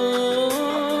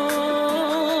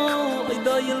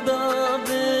 Ayda yılda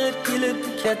bir gelip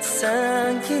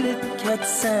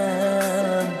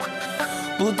ketsen,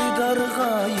 bu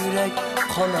didarga yürek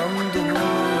kanamdı.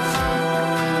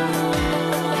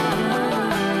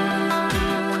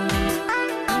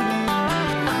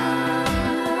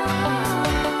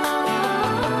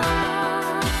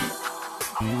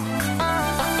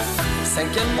 Sen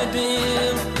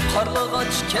gelmedin,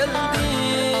 karlagaç geldi.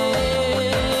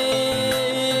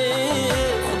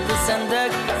 Xuddi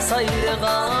sendek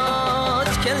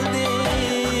sayragaç geldi.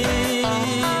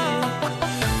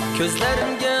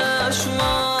 Gözlerimge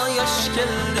şuna yaş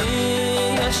geldi.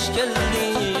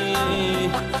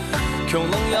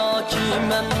 Könglim yoki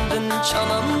mendin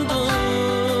çalandı.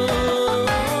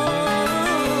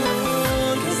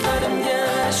 Gözlerimge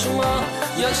şuna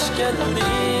yaş geldi.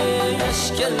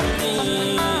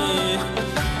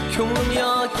 Könglim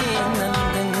yoki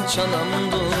mendin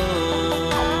çalandı.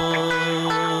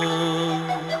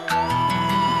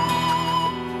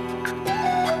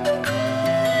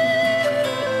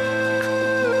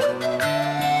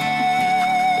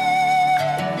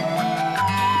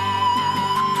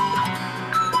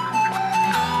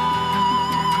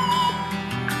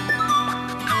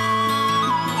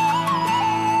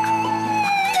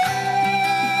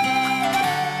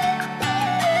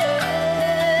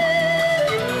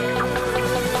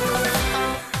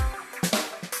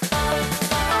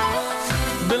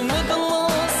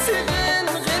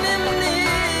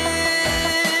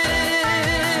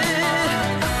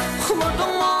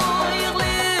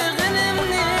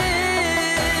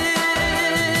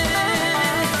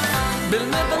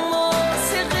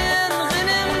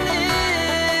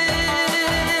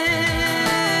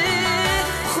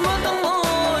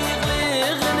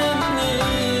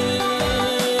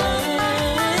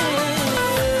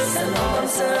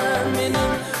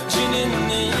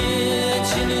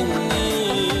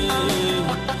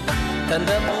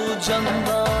 Tende bu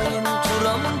candayın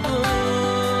turamdı.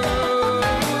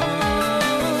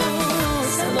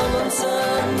 Sen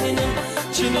alamsan benim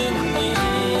cinimni.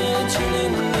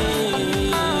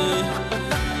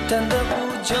 Tende bu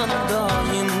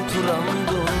candayın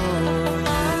turamdı.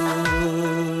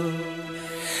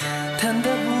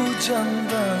 Tende bu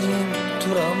candayın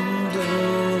turamdı.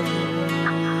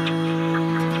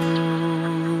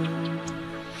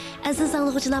 Aziz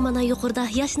anlıqçılar, mana yuqorida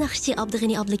yosh naqshchi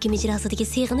Abdug'ani Abdukim ijrosidagi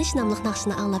Seg'inish nomli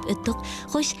naqshni anglab o'tdik.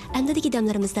 Xo'sh, endi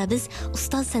damlarimizda biz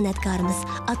ustoz san'atkorimiz,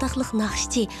 atoqli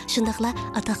naqshchi, shundaqla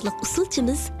atoqli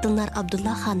usulchimiz Dilnar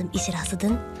Abdulla xonim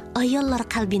ijrosidan Ayollar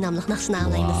qalbi nomli naqshni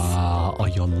anglaymiz.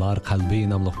 Ayollar qalbi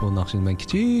nomli bu naqshni men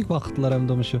kichik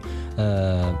vaqtlarimda shu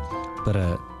bir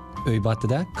uy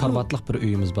batida karvatliq bir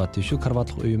uyimiz batdi. Shu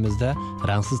karvatliq uyimizda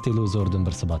rangsiz televizordan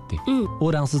birsi batdi.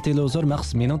 O rangsiz televizor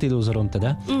maxsus mening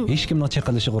televizorimda hech kimning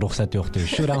chiqilishiga ruxsat yo'qdi.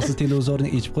 Shu rangsiz televizorni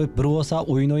ichib qo'yib, bir bo'lsa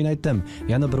o'yin o'ynaydim,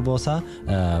 yana bir bo'lsa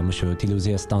shu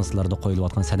televiziya stansiyalarida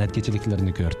qo'yilayotgan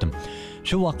san'atkechiliklarni ko'rdim.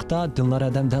 Shu vaqtda Dilnar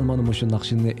Adam dal mana shu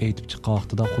naqshini aytib chiqqan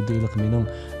vaqtida xuddilik mening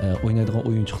o'ynaydigan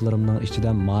o'yinchilarimning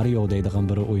ichidan Mario deydigan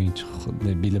bir o'yinchi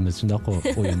bilamiz shunday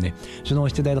o'yinni. Shuni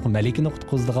ichida Malikani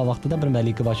qutqizdigan vaqtida bir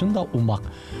Malika bor shunda umoq.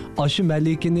 Shu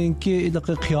Malikaninki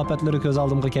qiyofatlari ko'z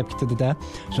oldimga kelib ketdi-da.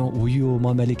 Shu uyu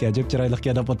Malika ajab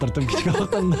chiroyli deb o'tirdim kichik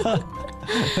vaqtimda.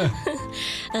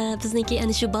 Bizniki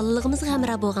ana shu bolaligimizga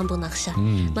hamroh bo'lgan bu naqsha.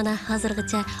 Mana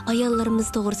hozirgacha ayollarimiz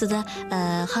to'g'risida,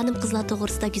 xonim qizlar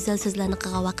to'g'risida go'zal so'zlarni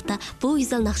qilgan vaqtda bu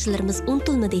go'zal naqshlarimiz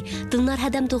unutilmadi. Dilnar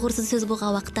Adam to'g'risida so'z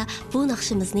bo'lgan vaqtda bu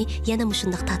naqshimizni yana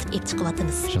mushundaq tatib ep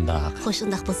chiqyapmiz. Shundaq. Xo'sh,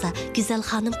 undaq bo'lsa, go'zal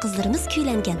xonim qizlarimiz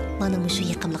kuylangan mana shu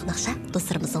yiqimliq naqsha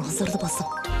do'stlarimizning huzurida bo'lsin.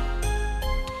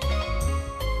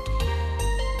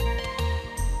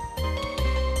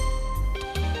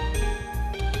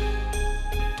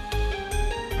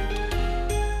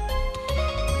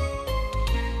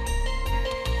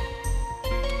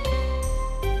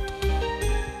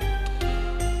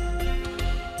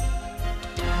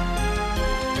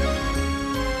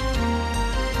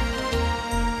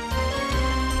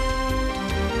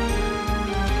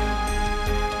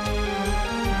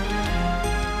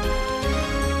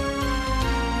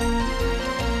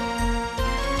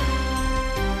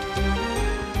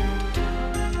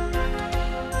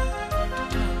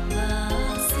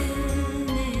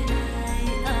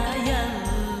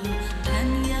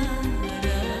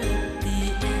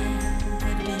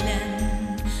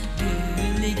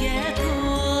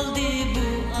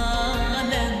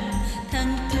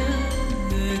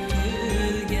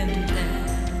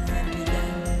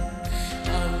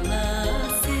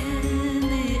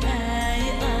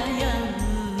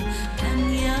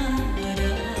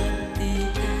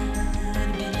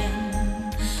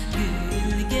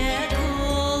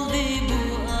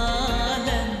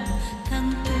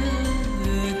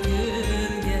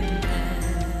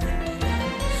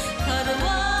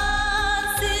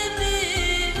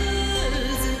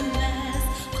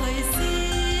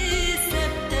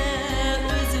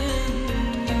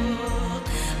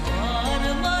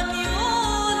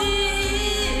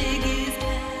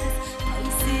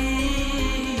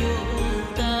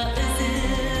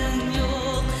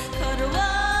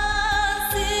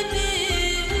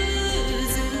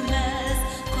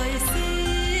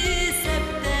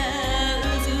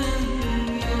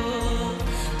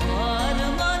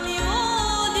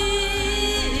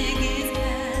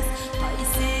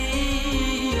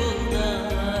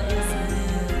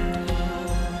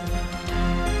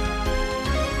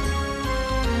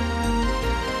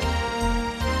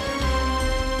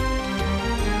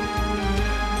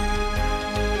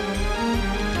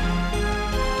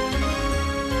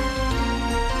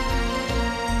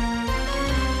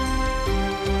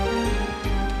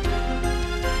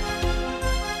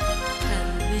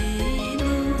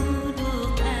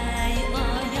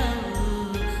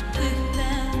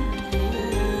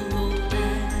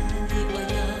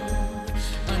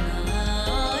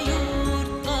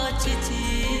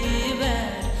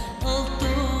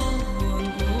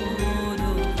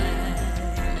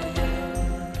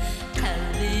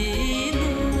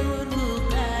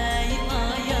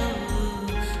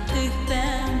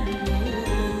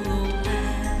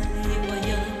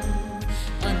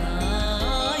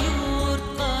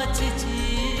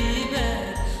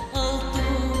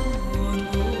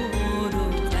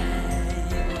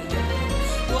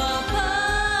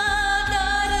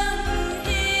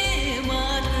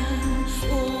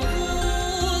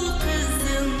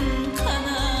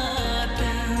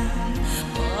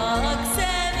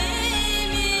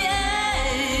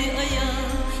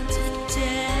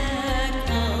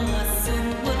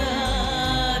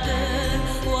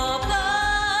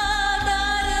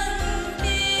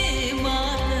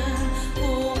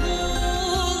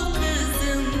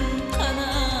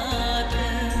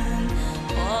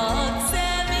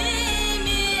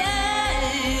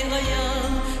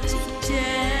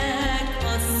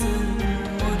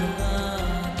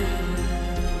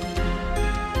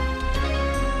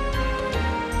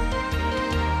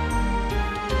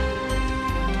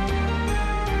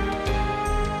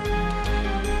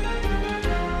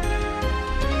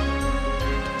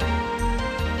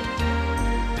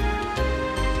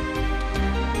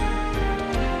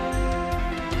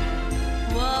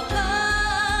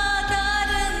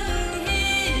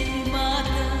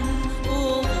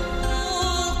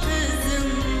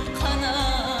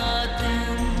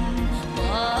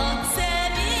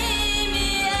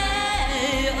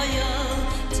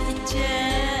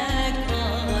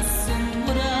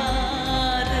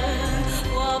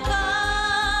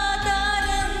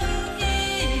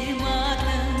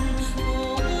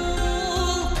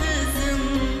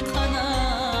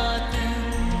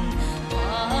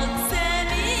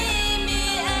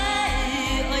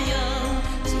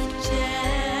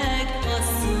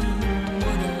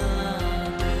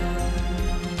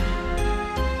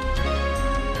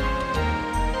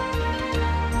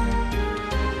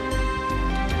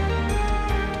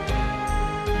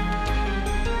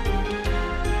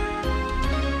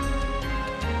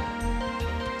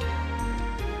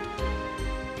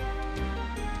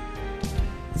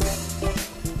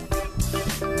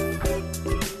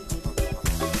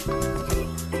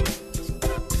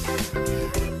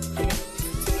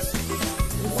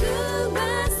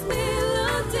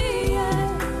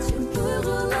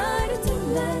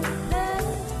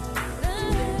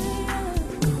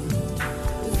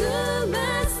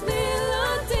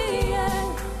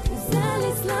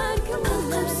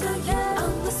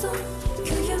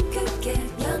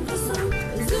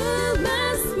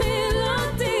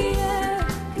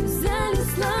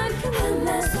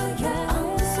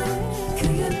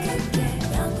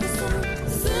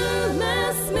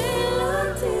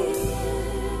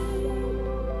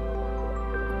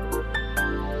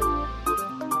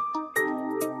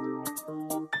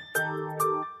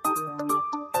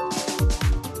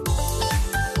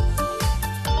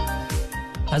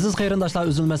 Aziz qarindoshlar,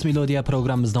 Uzilmas Melodiya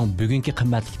programmamizning bugungi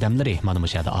qimmatli damlari mana bu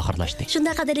yerda oxirlashdi.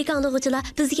 Shunda qadrli anglag'uvchilar,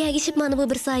 bizga ergishib mana bu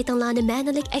bir soatinglarni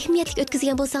ma'noli, ahamiyatli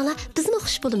o'tkazgan bo'lsanglar, bizmi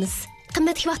xush bo'lamiz.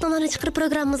 Qimmatli vaqtlarni chiqarib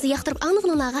programmamizni yoqtirib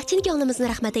anglag'unlarga chin ko'nglimizdan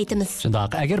rahmat aytamiz.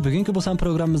 Shundoq, agar bugungi bo'lsa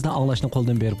programmamizni anglashni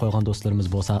qo'ldan berib qo'ygan do'stlarimiz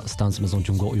bo'lsa, stansiyamizning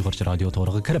Jungo Uyg'urcha radio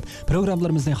to'riga kirib,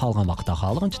 programmalarimizni qolgan vaqtda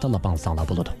xohlagancha tanlab olsanglar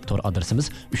bo'ladi. Tor adresimiz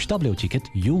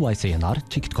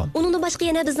 3w.uycnr.com. Undan boshqa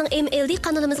yana bizning MLD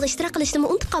kanalimizga ishtirok qilishni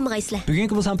unutib qolmaysizlar.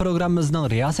 Bugungi bo'lsa programmamizning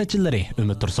riyosatchilari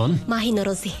Umid Tursun, Mahina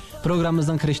Rozi.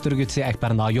 Programmamizning kirishtiruvchisi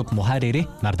Akbar Noyub, muharriri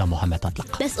Mardan Muhammad Atliq.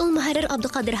 Mas'ul muharrir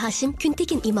Abduqodir Hashim,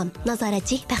 Kuntekin imom,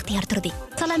 nazoratchi Baxtiyor Turdi.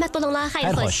 Salomat bo'linglar, xayr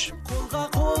xo'sh. Qo'lga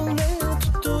qo'lni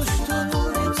tutishdi,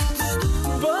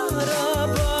 bara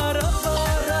bara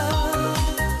bara,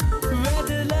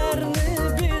 va'dalarni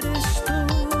berishdi,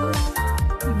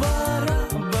 bara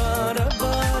bara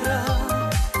bara,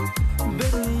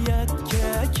 bir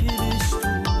niyatga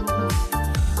kelishdi,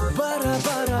 bara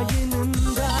bara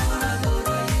yenimda,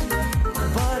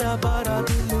 bara bara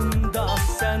dilimda,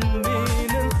 sen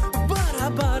mening bara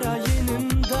bara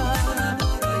yenimda.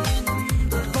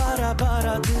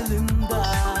 Bara dilimda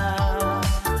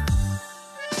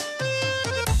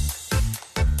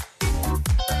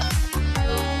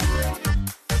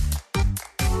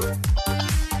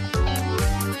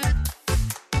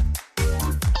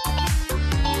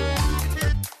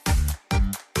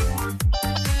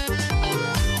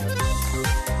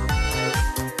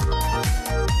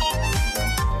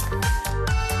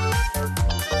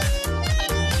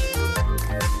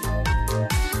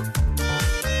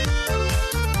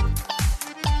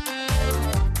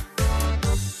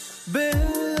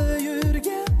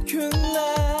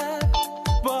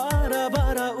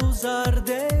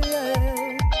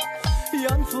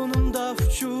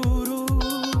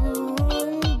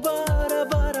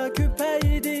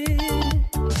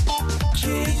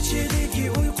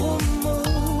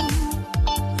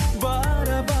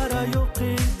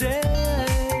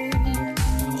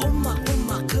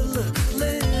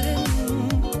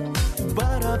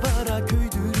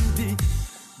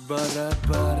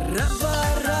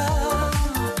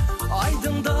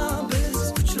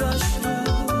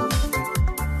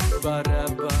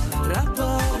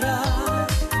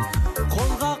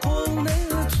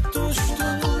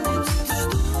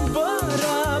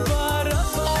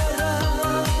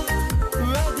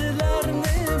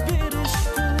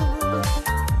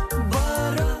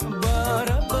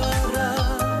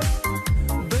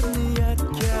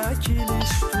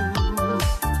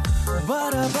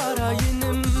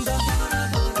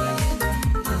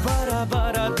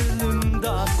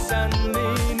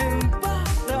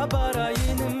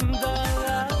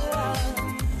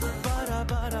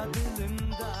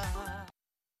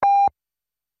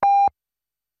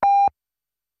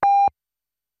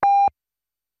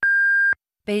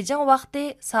Beijing vaqti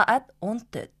soat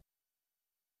 14.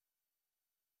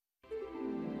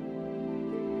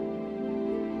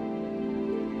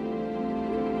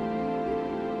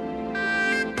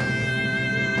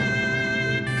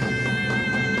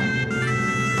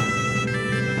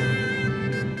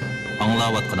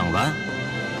 Аңлаватқаныңла,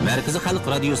 Мәркізі Халық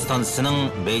радио станциясының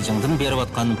Бейжіңден беріп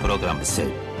атқан программасы.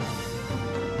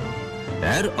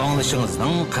 Әр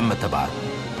аңлышыңыздың қымметі бар.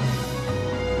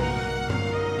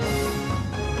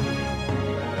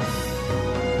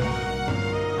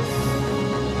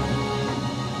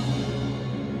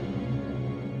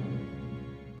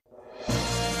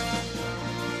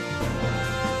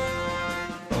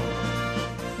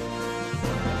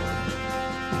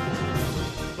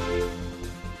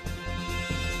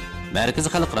 Mərkəzi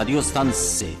Xalq Radio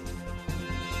Stansiyası.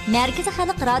 Mərkəzi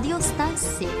Xalq Radio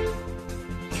Stansiyası.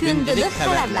 Gündəlik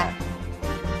xəbərlər.